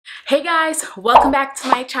Hey guys, welcome back to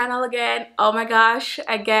my channel again. Oh my gosh,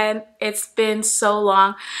 again, it's been so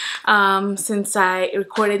long since I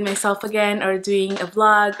recorded myself again or doing a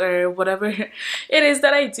vlog or whatever it is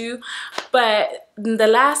that I do. But the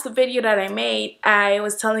last video that I made, I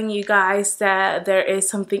was telling you guys that there is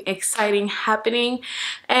something exciting happening,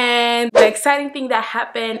 and the exciting thing that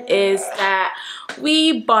happened is that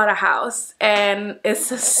we bought a house, and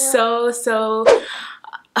it's so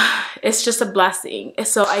it's just a blessing.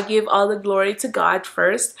 So I give all the glory to God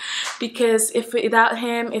first, because if without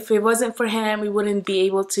him, if it wasn't for him, we wouldn't be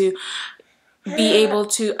able to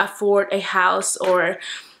afford a house or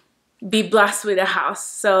be blessed with a house.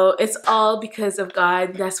 So it's all because of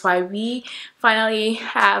God. That's why we finally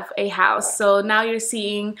have a house. So now you're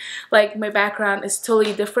seeing, like, my background is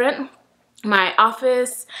totally different. My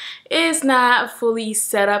office is not fully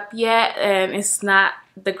set up yet, and it's not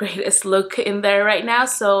the greatest look in there right now,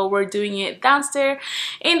 so we're doing it downstairs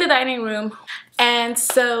in the dining room. And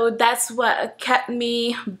so that's what kept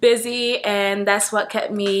me busy, and that's what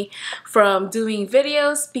kept me from doing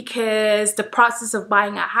videos, because the process of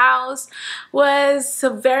buying a house was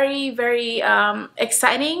very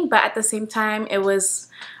exciting, but at the same time it was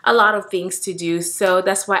a lot of things to do. So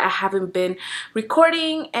that's why I haven't been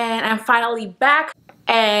recording, and I'm finally back,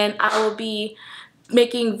 and I will be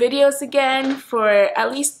making videos again for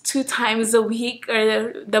at least 2 times a week,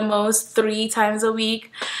 or the most 3 times a week.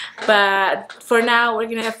 But for now, we're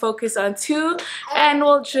gonna focus on 2, and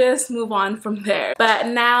we'll just move on from there. But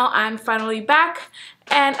now I'm finally back,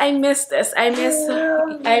 and I miss this. I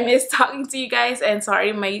miss talking to you guys. And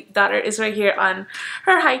sorry, my daughter is right here on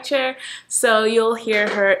her high chair, so you'll hear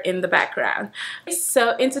her in the background.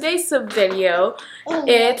 So in today's video,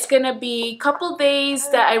 it's gonna be a couple days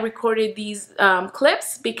that I recorded these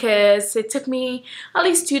clips, because it took me at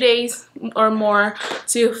least 2 days or more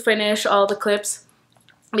to finish all the clips,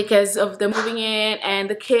 because of the moving in and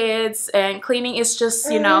the kids and cleaning. Is just,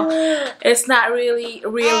 you know, it's not really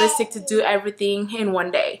realistic to do everything in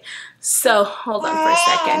one day. So hold on for a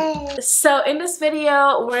second. So in this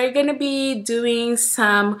video, we're gonna be doing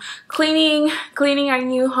some cleaning our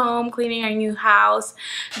new home, cleaning our new house,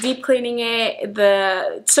 deep cleaning it,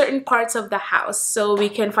 the certain parts of the house, so we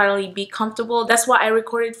can finally be comfortable. That's what I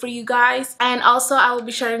recorded for you guys. And also I will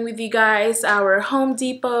be sharing with you guys our Home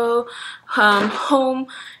Depot home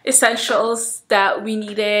essentials that we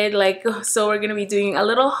needed. Like, so we're gonna be doing a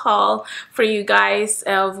little haul for you guys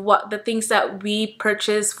of what the things that we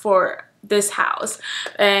purchased for this house,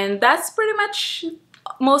 and that's pretty much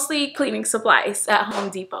mostly cleaning supplies at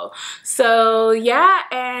Home Depot. So yeah,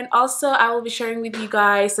 and also I will be sharing with you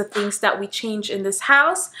guys the things that we changed in this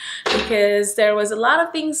house, because there was a lot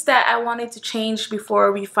of things that I wanted to change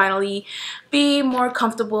before we finally be more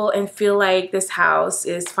comfortable and feel like this house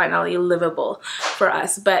is finally livable for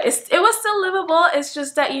us. But it was still livable. It's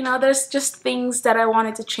just that, you know, there's just things that I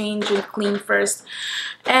wanted to change and clean first.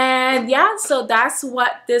 And yeah, so that's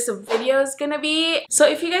what this video is gonna be. So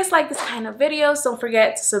if you guys like this kind of videos, don't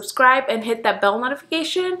forget to subscribe and hit that bell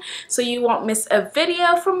notification so you won't miss a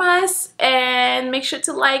video from us. And make sure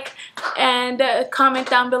to like and comment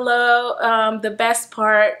down below the best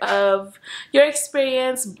part of your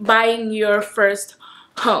experience buying your first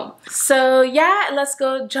home. So yeah, let's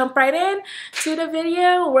go jump right in to the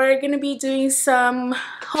video. We're gonna be doing some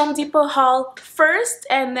Home Depot haul first,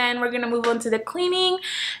 and then we're gonna move on to the cleaning,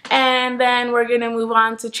 and then we're gonna move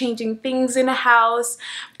on to changing things in the house.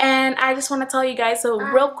 And I just want to tell you guys, so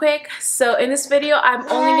real quick, so in this video I'm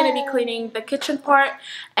only gonna be cleaning the kitchen part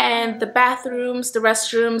and the bathrooms, the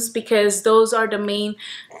restrooms, because those are the main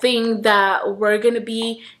thing that we're gonna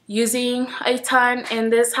be using a ton in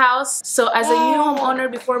this house. So as a new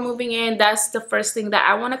homeowner, before moving in, that's the first thing that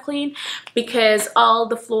I want to clean, because all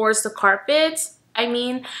the floors, the carpets, I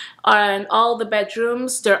mean, and all the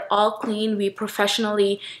bedrooms, they're all clean. We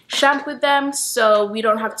professionally shampooed them, so we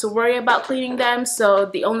don't have to worry about cleaning them. So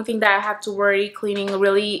the only thing that I have to worry cleaning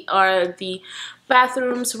really are the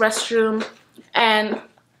bathrooms, restroom, and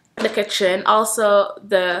the kitchen, also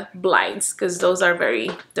the blinds, because those are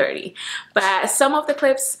very dirty. But some of the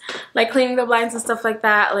clips, like cleaning the blinds and stuff like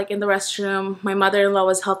that, like in the restroom, my mother-in-law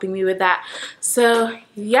was helping me with that. So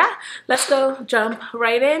yeah, let's go jump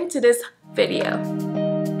right into this video.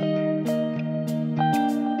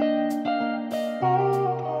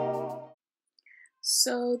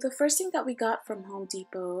 So the first thing that we got from Home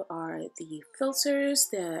Depot are the filters,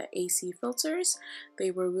 the AC filters. They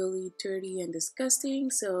were really dirty and disgusting,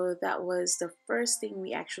 so that was the first thing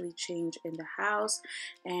we actually changed in the house,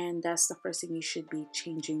 and that's the first thing you should be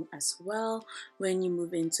changing as well when you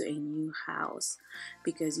move into a new house,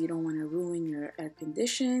 because you don't want to ruin your air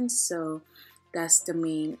conditions. So That's the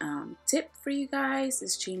main tip for you guys,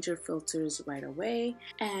 is change your filters right away.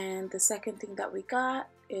 And the second thing that we got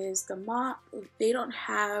is the mop. They don't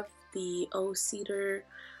have the O-Cedar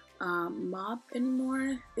mop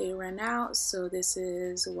anymore. They ran out, so this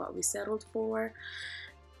is what we settled for.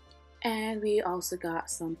 And we also got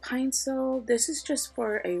some Pine Sol. This is just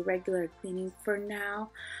for a regular cleaning for now,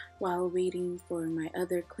 while waiting for my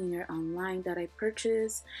other cleaner online that I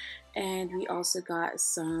purchased. And we also got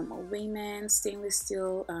some Weiman stainless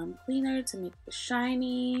steel cleaner to make it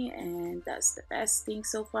shiny, and that's the best thing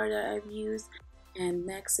so far that I've used. And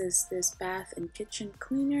next is this bath and kitchen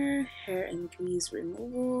cleaner, hair and grease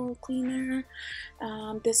removal cleaner.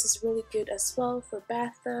 This is really good as well for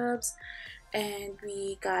bathtubs. And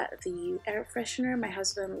we got the air freshener. My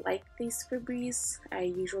husband liked these Febreze. I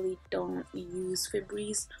usually don't use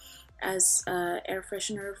Febreze as air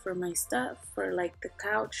freshener for my stuff, for like the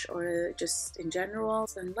couch or just in general.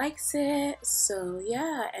 Son likes it, so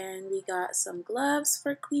yeah. And we got some gloves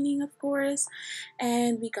for cleaning, of course,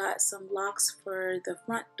 and we got some locks for the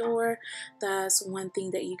front door. That's one thing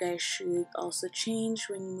that you guys should also change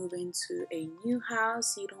when you move into a new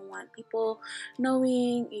house. You don't want people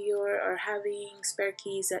knowing or having spare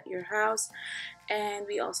keys at your house. And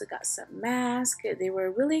we also got some masks. They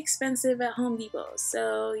were really expensive at Home Depot,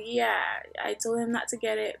 so yeah, I told him not to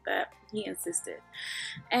get it, but he insisted.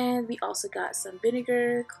 And we also got some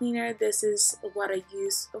vinegar cleaner. This is what I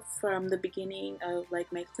use from the beginning of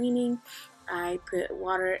like my cleaning. I put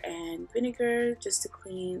water and vinegar just to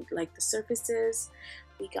clean like the surfaces.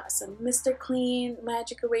 We got some Mr. Clean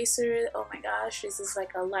magic eraser. Oh my gosh, this is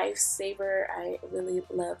like a lifesaver. I really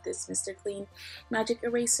love this Mr. Clean magic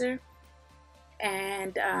eraser.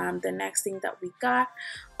 And the next thing that we got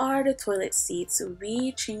are the toilet seats.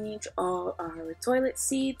 We changed all our toilet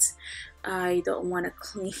seats. I don't want to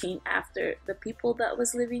clean after the people that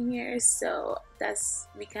was living here, so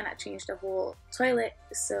we cannot change the whole toilet,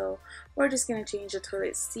 so we're just gonna change the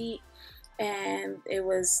toilet seat. And it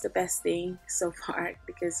was the best thing so far,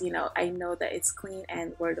 because you know, I know that it's clean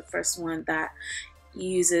and we're the first one that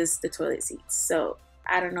uses the toilet seats. So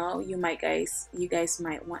I don't know, you guys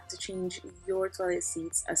might want to change your toilet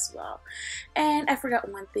seats as well. And I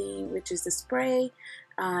forgot one thing, which is the spray.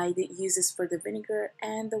 I did use this for the vinegar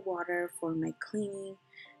and the water for my cleaning,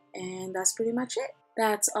 and that's pretty much it.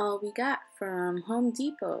 That's all we got from Home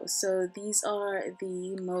Depot. So these are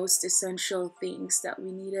the most essential things that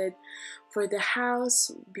we needed for the house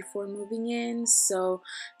before moving in. So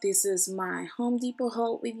this is my Home Depot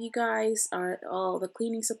haul with you guys, are all the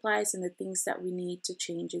cleaning supplies and the things that we need to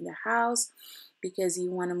change in the house, because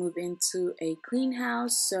you want to move into a clean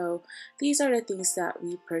house. So these are the things that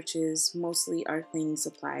we purchase, mostly our cleaning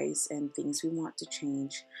supplies and things we want to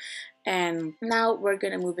change. And now we're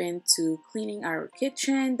gonna move into cleaning our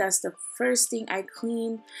kitchen. That's the first thing I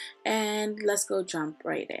clean, and let's go jump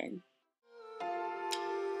right in.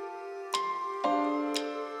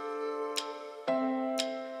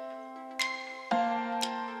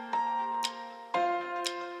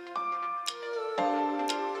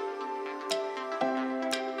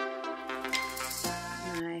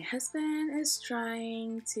 My husband is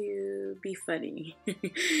trying to be funny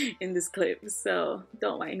in this clip, so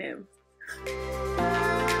don't mind him.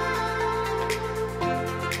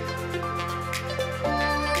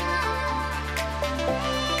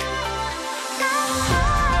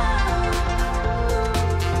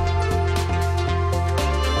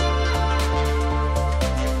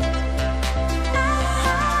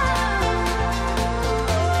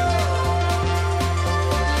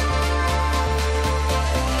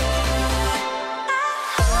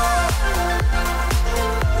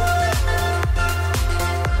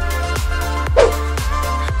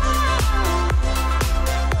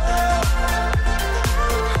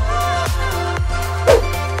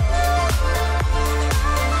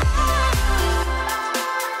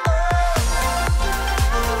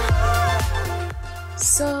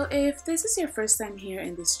 So if this is your first time here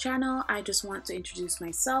in this channel, I just want to introduce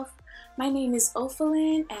myself. My name is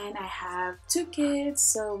Ophalyn and I have 2 kids,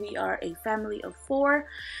 so we are a family of 4.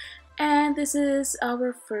 And this is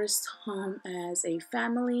our first home as a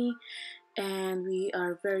family. And we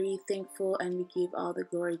are very thankful and we give all the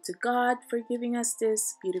glory to God for giving us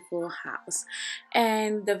this beautiful house.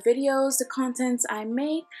 And the videos, the contents I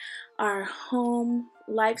make are home,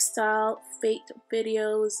 lifestyle, faith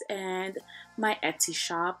videos, and my Etsy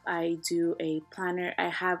shop. I do a planner. I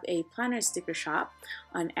have a planner sticker shop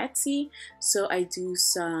on Etsy, so I do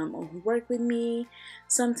some work with me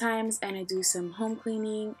sometimes, and I do some home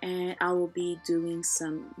cleaning, and I will be doing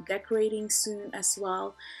some decorating soon as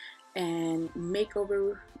well. and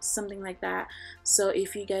makeover, something like that. So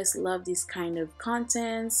if you guys love these kind of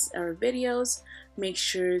contents or videos, make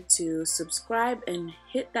sure to subscribe and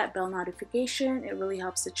hit that bell notification. It really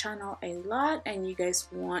helps the channel a lot, and you guys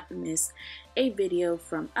won't miss a video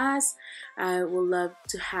from us. I would love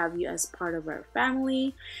to have you as part of our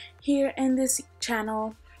family here in this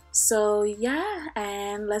channel. So yeah,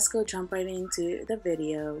 and let's go jump right into the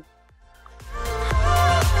video.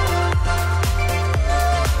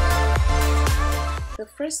 The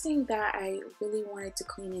first thing that I really wanted to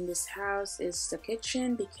clean in this house is the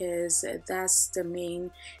kitchen, because that's the main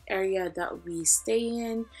area that we stay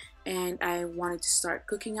in, and I wanted to start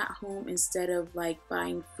cooking at home instead of like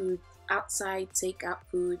buying food outside, takeout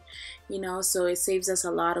food, you know, so it saves us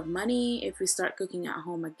a lot of money if we start cooking at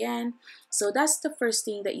home again. So that's the first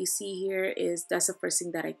thing that you see here. That's the first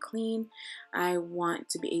thing that I clean. I want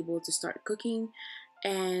to be able to start cooking.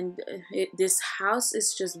 And this house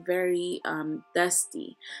is just very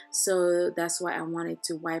dusty, so that's why I wanted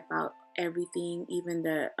to wipe out everything. Even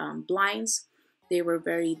the blinds, they were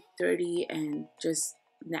very dirty and just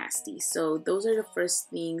nasty. So those are the first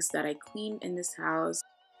things that I cleaned in this house.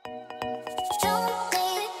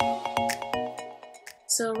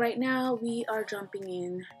 So right now we are jumping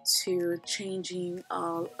in to changing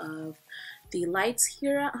all of the lights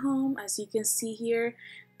here at home. As you can see here,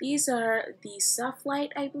 these are the soft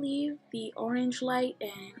light, I believe, the orange light,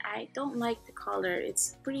 and I don't like the color.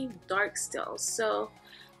 It's pretty dark still. So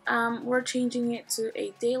we're changing it to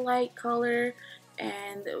a daylight color,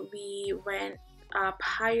 and we went up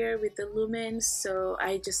higher with the lumens. So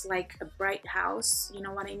I just like a bright house, you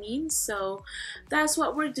know what I mean? So that's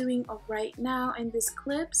what we're doing right now in these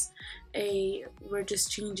clips. We're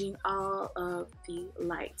just changing all of the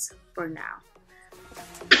lights for now.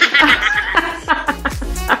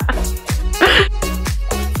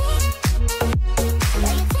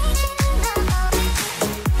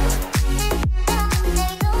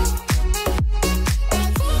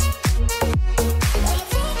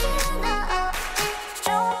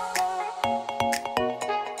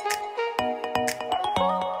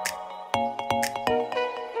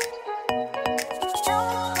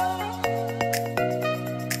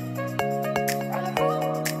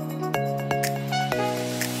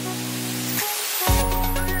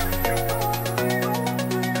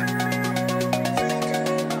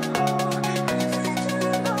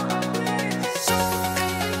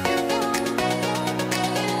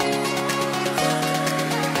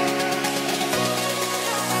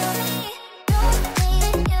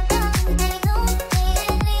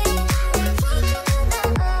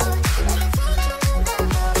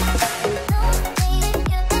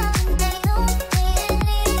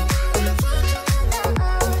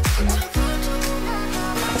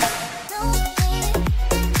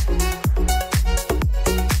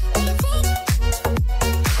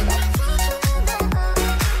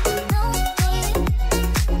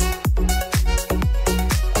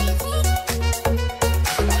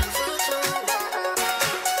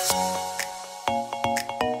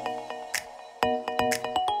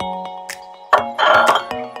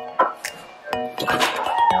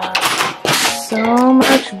 So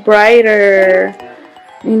much brighter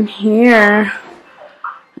in here,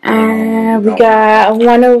 and we got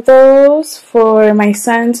one of those for my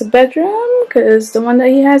son's bedroom because the one that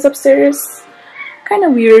he has upstairs kind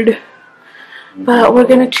of weird, but we're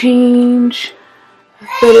gonna change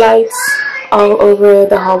the lights all over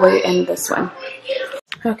the hallway in this one.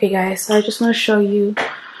 Okay guys, so I just want to show you,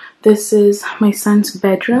 this is my son's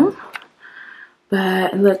bedroom,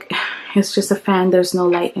 but look, it's just a fan, there's no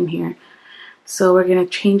light in here. So we're gonna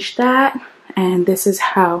change that, and this is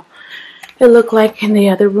how it looked like in the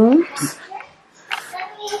other rooms.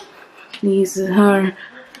 These are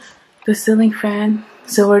the ceiling fan,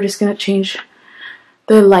 so we're just gonna change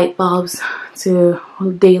the light bulbs to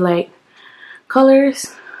daylight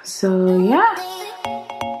colors. So yeah.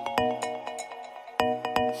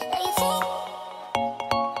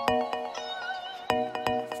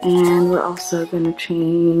 And we're also gonna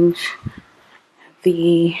change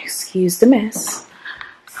the, excuse the mess,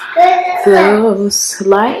 those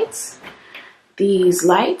lights, these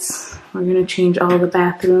lights. We're gonna change all the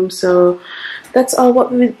bathrooms. So that's all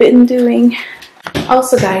what we've been doing.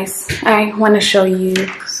 Also guys, I want to show you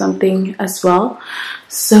something as well.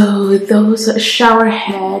 So those shower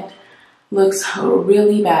head looks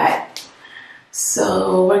really bad,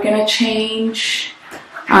 so we're gonna change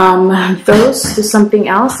those to something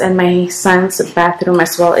else, and my son's bathroom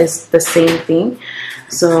as well is the same thing.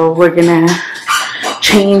 So we're gonna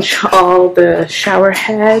change all the shower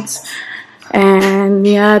heads, and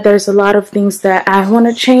yeah, there's a lot of things that I want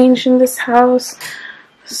to change in this house.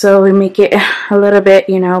 so we make it a little bit,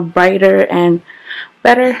 you know, brighter and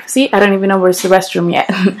better. See, I don't even know where's the restroom yet.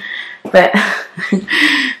 But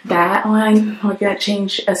that one we're gonna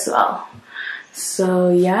change as well. So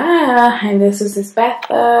yeah, and this is this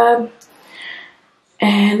bathtub.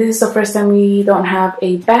 And this is the first time we don't have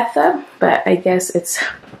a bathtub, but I guess it's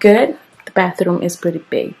good. The bathroom is pretty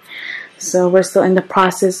big. So we're still in the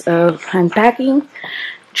process of unpacking,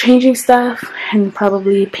 changing stuff, and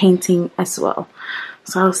probably painting as well.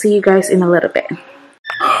 So I'll see you guys in a little bit.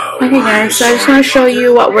 Okay guys, so I just want to show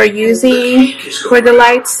you what we're using for the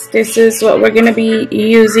lights. This is what we're going to be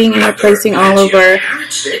using and replacing all of our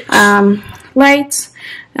lights.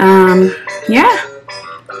 Yeah.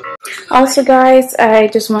 Also guys, I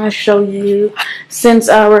just want to show you, since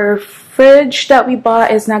our fridge that we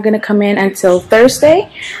bought is not going to come in until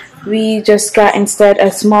Thursday, we just got instead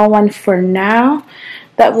a small one for now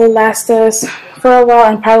that will last us for a while,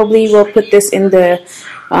 and probably we'll put this in the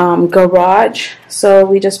garage. So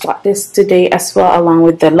we just bought this today as well, along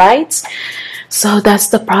with the lights. So that's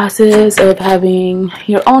the process of having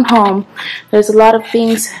your own home. There's a lot of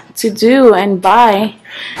things to do and buy,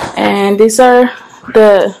 and these are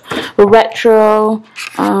the retro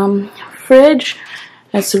fridge.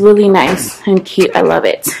 It's really nice and cute. I love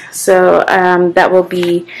it. So that will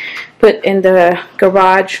be put in the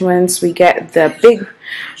garage once we get the big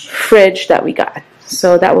fridge that we got.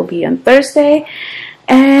 So that will be on Thursday.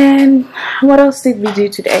 And what else did we do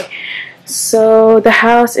today? So the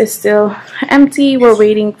house is still empty. We're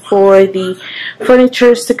waiting for the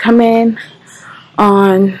furnitures to come in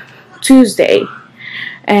on Tuesday.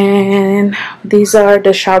 And these are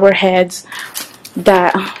the shower heads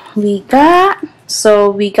that we got. So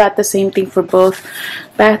we got the same thing for both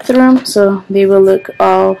bathrooms, so they will look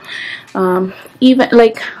all even,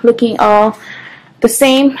 like looking all the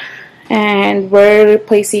same. And we're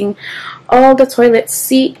replacing all the toilet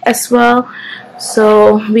seat as well.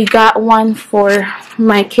 So we got one for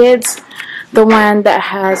my kids, the one that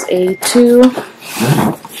has a 2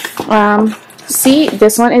 seat.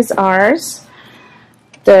 This one is ours,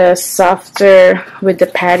 the softer with the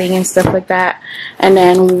padding and stuff like that, and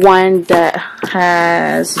then one that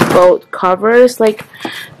has both covers, like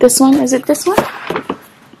this one. Is it this one?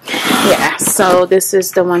 Yeah, so this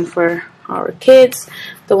is the one for our kids,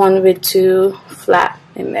 the one with 2 flat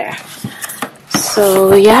in there.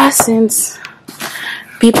 So yeah, since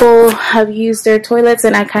people have used their toilets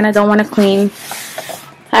and I kind of don't want to clean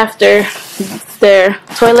after their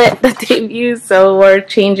toilet that they've used, so we're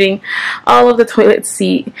changing all of the toilet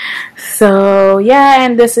seat. So yeah,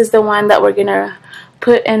 and this is the one that we're gonna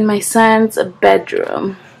put in my son's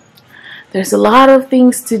bedroom. There's a lot of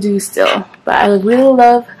things to do still, but I really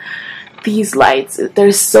love these lights.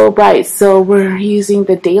 They're so bright, so we're using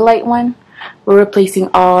the daylight one. We're replacing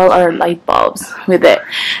all our light bulbs with it.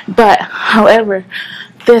 But however,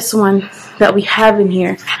 this one that we have in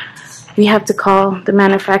here, we have to call the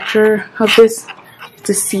manufacturer of this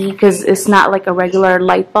to see, because it's not like a regular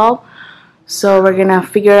light bulb. So we're gonna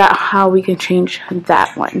figure out how we can change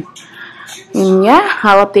that one. And yeah,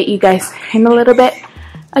 I'll update you guys in a little bit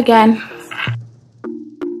again.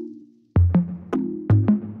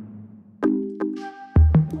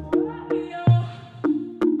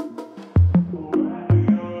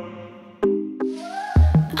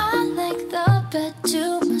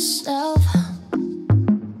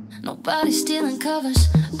 Nobody's stealing covers.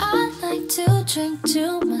 I like to drink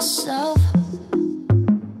to myself,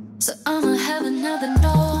 so I'ma have another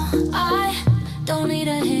no. I don't need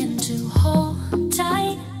a hand to hold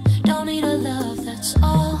tight, don't need a love that's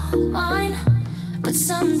all mine. But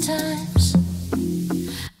sometimes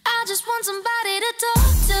I just want somebody to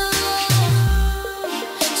talk to,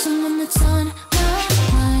 someone that's on my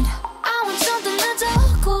mind. I want something that's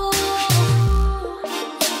all cool,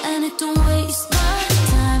 and it don't waste my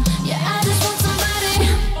time. Yeah, I just want somebody,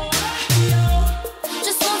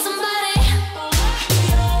 just want somebody.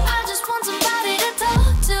 I just want somebody to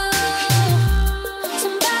talk to,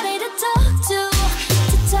 somebody to talk to.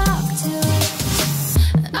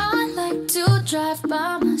 I like to drive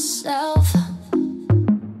by myself,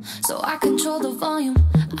 so I control the volume.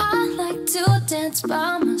 I like to dance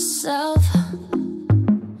by myself,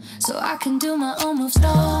 so I can do my own moves.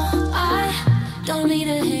 No, I don't need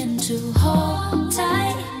a hand to hold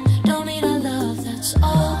tight, don't need a love that's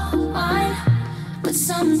all mine. But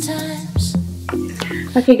sometimes.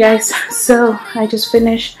 Okay guys, so I just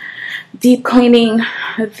finished deep cleaning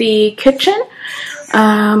the kitchen.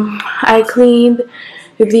 I cleaned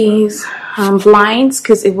these blinds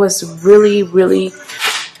because it was really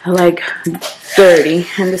like dirty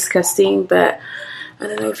and disgusting, but I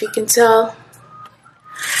don't know if you can tell.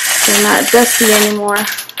 They're not dusty anymore.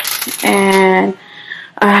 And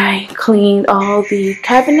I cleaned all the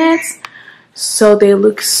cabinets so they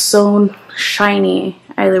look so shiny.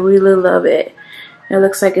 I really love it. It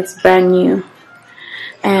looks like it's brand new.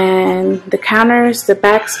 And the counters, the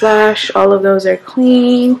backsplash, all of those are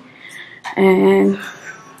clean. And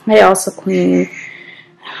I also cleaned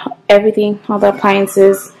everything, all the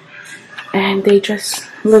appliances, and they just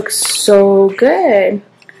look so good.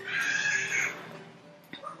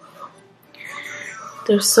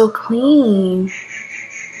 They're so clean.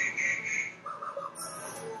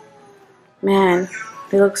 Man,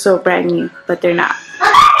 they look so brand new, but they're not.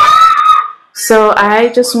 So I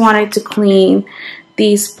just wanted to clean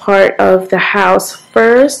these part of the house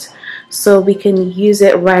first so we can use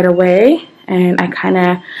it right away. And I kind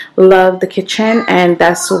of love the kitchen, and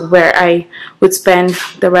that's where I would spend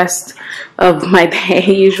the rest of my day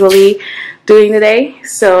usually during the day.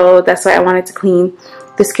 So that's why I wanted to clean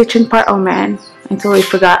this kitchen part. Oh man, I totally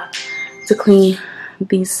forgot to clean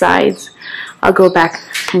these sides. I'll go back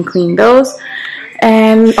and clean those.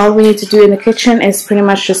 And all we need to do in the kitchen is pretty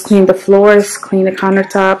much just clean the floors, clean the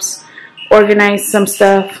countertops, organize some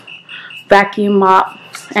stuff, vacuum, mop,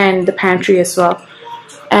 and the pantry as well.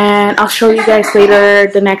 And I'll show you guys later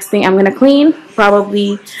the next thing I'm gonna clean,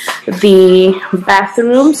 probably the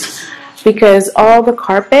bathrooms, because all the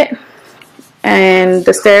carpet and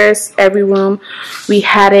the stairs, every room, we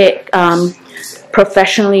had it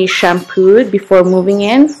professionally shampooed before moving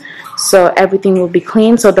in, so everything will be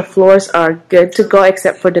clean. So the floors are good to go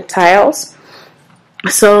except for the tiles.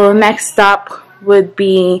 So next stop would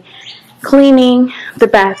be cleaning the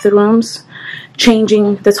bathrooms,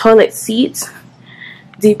 changing the toilet seats,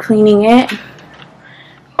 deep cleaning it,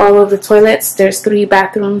 all of the toilets. There's 3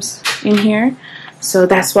 bathrooms in here, so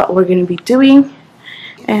that's what we're gonna be doing.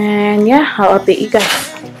 And yeah, I'll update you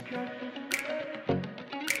guys.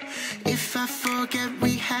 If I forget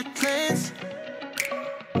we had plans,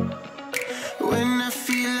 when I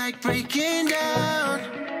feel like breaking down,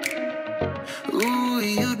 ooh,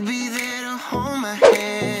 you'd be there to hold my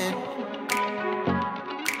hand.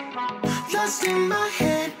 Lost in my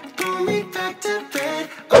head, pull me back to bed.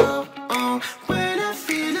 Oh, oh, when I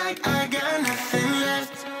feel like I got nothing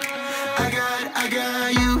left, I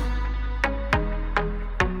got you.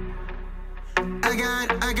 I got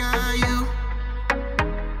you.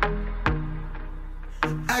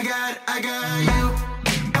 I got you.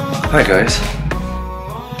 Hi guys,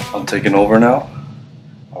 I'm taking over now.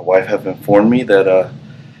 My wife have informed me that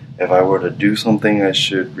if I were to do something, I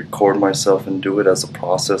should record myself and do it as a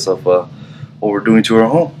process of what we're doing to our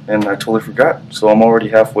home, and I totally forgot. So I'm already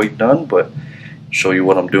halfway done, but show you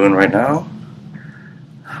what I'm doing right now.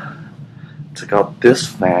 Took out this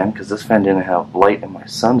fan because this fan didn't have light in my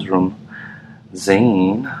son's room,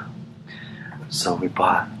 Zane. So we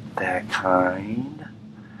bought that kind,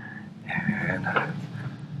 and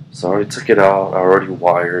so I already took it out. I already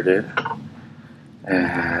wired it,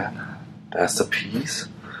 and that's the piece.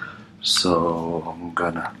 So I'm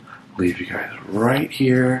gonna leave you guys right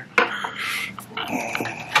here.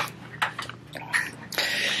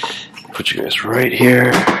 Put you guys right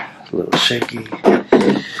here. It's a little shaky,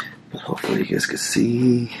 but hopefully you guys can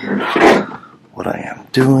see what I am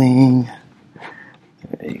doing.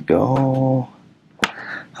 There you go.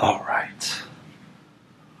 All right.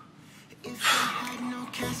 If I had no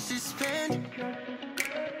cash to spend,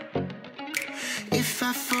 if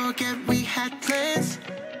I forget we had plans,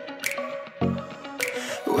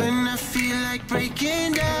 when I feel like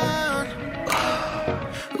breaking down,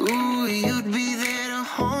 ooh, you'd be there to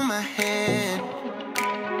hold my hand.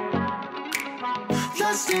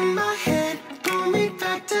 Lost in my head, pull me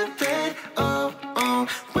back to bed. Oh, oh,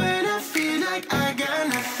 when I feel like I got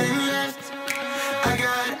nothing left, I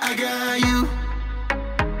got you.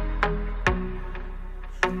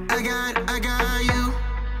 I got you.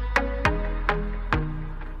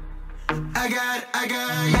 I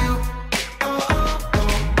got you. Oh, oh,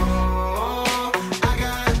 oh, oh. I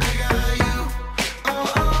got you. Oh,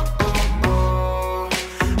 oh, oh, oh.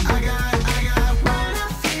 I got when I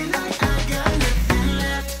feel like I got nothing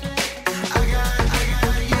left. I got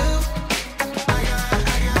you. I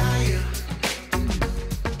got you.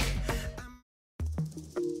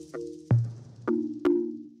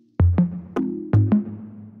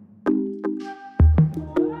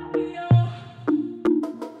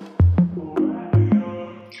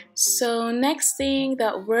 So next thing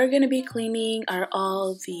that we're gonna be cleaning are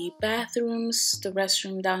all the bathrooms, the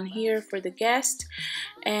restroom down here for the guest,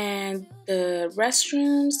 and the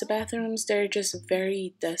restrooms, the bathrooms, they're just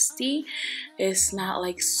very dusty. It's not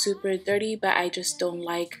like super dirty, but I just don't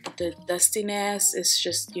like the dustiness. It's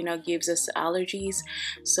just, you know, gives us allergies.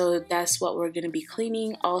 So that's what we're gonna be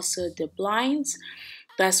cleaning. Also the blinds,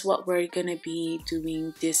 that's what we're gonna be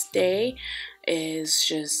doing this day, is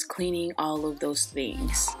just cleaning all of those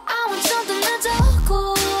things. I want something that's all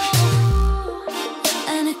cool,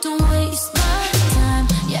 and it don't waste my time.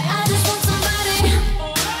 Yeah, I just want somebody,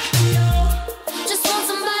 just want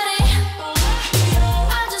somebody.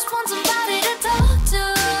 I just want somebody to talk to,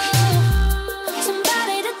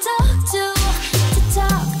 somebody to talk to.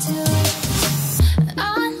 I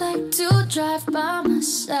like to drive by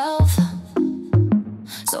myself,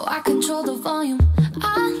 so I control the volume.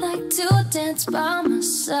 I like to dance by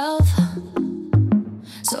myself,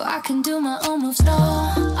 so I can do my own moves. No,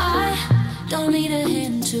 I don't need a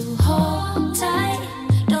hand to hold tight.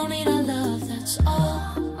 Don't need a love that's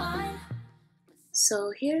all mine.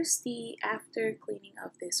 So here's the after cleaning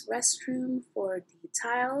of this restroom for the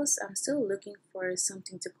tiles. I'm still looking for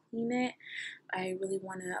something to clean it. I really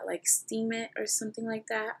want to like steam it or something like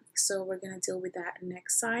that. So we're gonna deal with that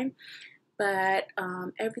next time. But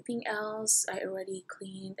everything else I already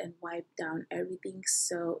cleaned and wiped down everything,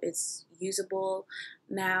 so it's usable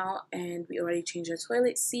now. And we already changed our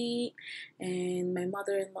toilet seat, and my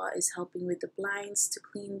mother-in-law is helping with the blinds to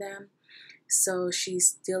clean them, so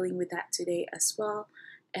she's dealing with that today as well.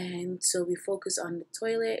 And so we focus on the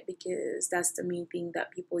toilet because that's the main thing that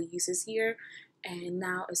people uses here. And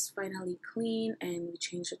now it's finally clean, and we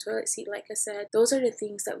changed the toilet seat like I said. Those are the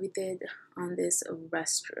things that we did on this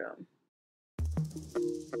restroom.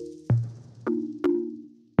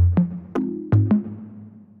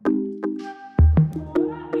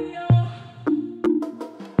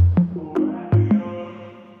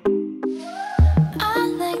 I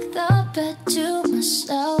like the bed to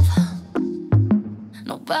myself,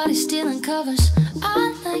 nobody stealing covers.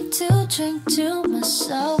 I like to drink to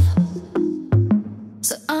myself,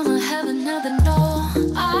 so I'ma have another. No,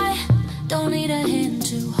 I don't need a hand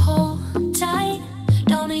to hold tight.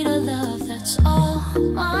 Don't need a love that's all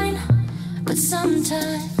mine. But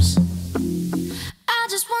sometimes I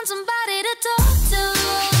just want somebody to talk to,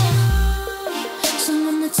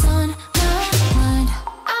 someone that's on my mind.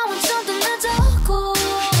 I want something that's all cool,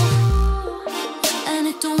 and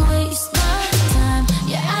it don't waste my time.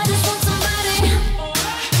 Yeah, I just want somebody,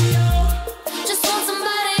 just want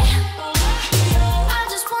somebody. I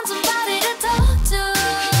just want somebody to talk to,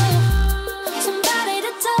 somebody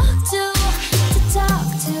to talk to.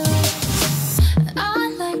 I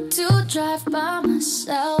like to drive by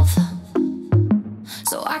myself,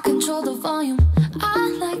 so I control the volume. I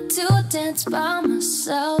like to dance by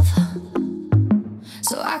myself,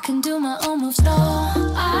 so I can do my own moves. No,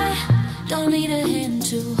 I don't need a hand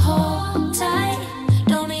to hold tight.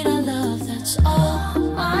 Don't need a love that's all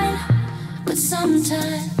mine. But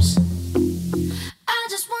sometimes I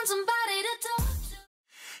just want somebody to talk to.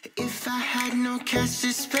 If I had no cash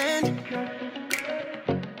to spend,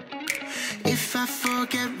 if I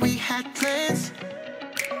forget we had plans,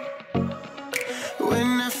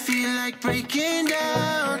 when I feel like breaking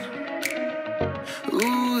down,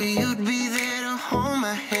 ooh, you'd be there to hold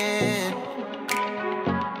my hand.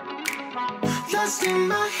 Lost in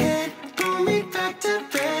my head, pull me back to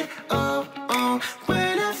bed. Oh, oh,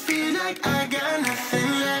 when I feel like I got nothing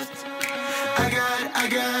left, I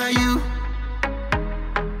got you.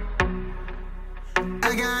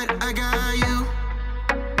 I got you.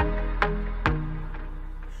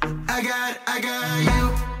 I got you.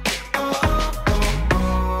 Oh, oh, oh,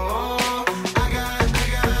 oh. I got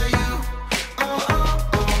you. Oh, oh,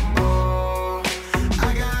 oh, oh.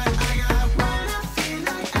 I got when I feel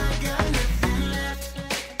like I got nothing left.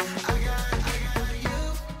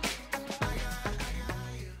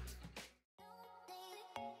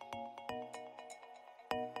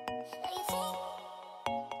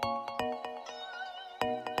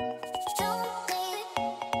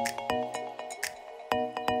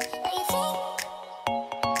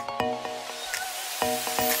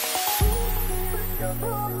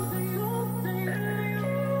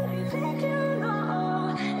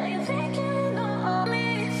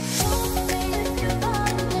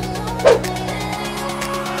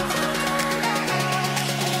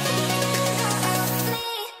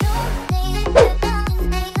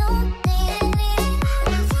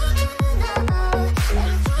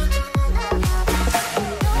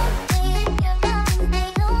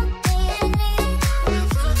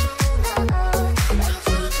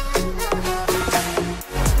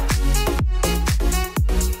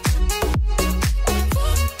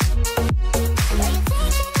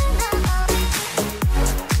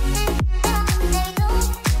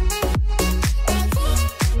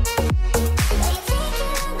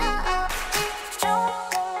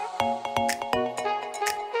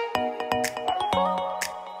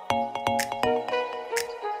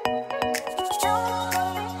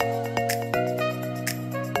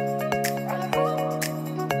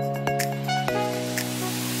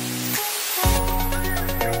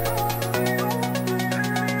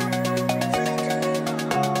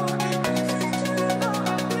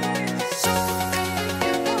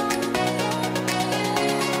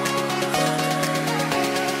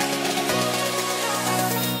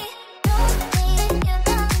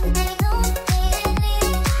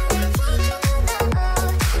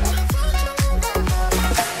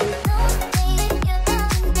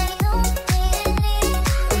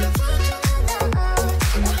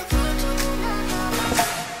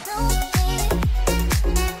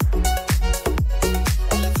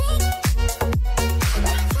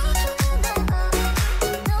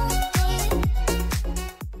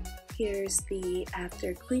 the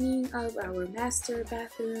after cleaning of our master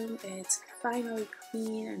bathroom. It's finally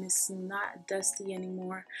clean and it's not dusty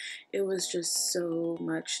anymore. It was just so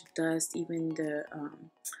much dust. Even the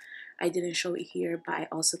I didn't show it here, but I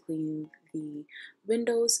also cleaned the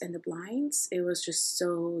windows and the blinds. It was just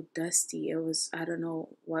so dusty. It was, I don't know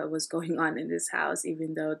what was going on in this house,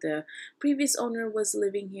 even though the previous owner was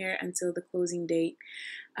living here until the closing date.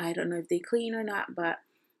 I don't know if they clean or not, but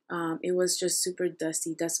it was just super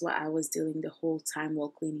dusty. That's what I was dealing the whole time while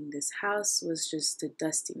cleaning this house, was just the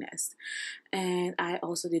dustiness. And I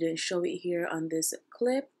also didn't show it here on this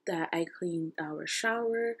clip that I cleaned our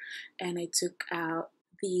shower and I took out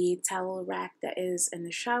the towel rack that is in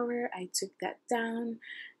the shower. I took that down,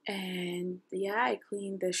 and yeah, I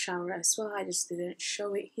cleaned the shower as well. I just didn't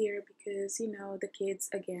show it here because, you know, the kids,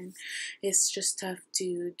 again, it's just tough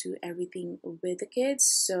to do everything with the kids,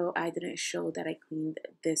 so I didn't show that I cleaned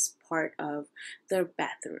this part of the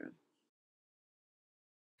bathroom.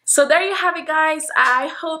 So there you have it, guys. I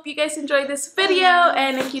hope you guys enjoyed this video,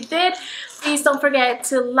 and if you did, please don't forget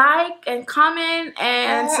to like and comment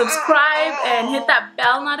and subscribe and hit that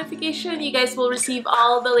bell notification. You guys will receive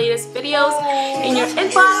all the latest videos in your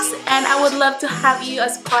inbox, and I would love to have you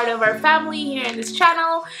as part of our family here in this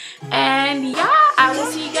channel. And yeah, I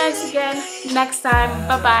will see you guys again next time.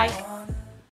 Bye bye.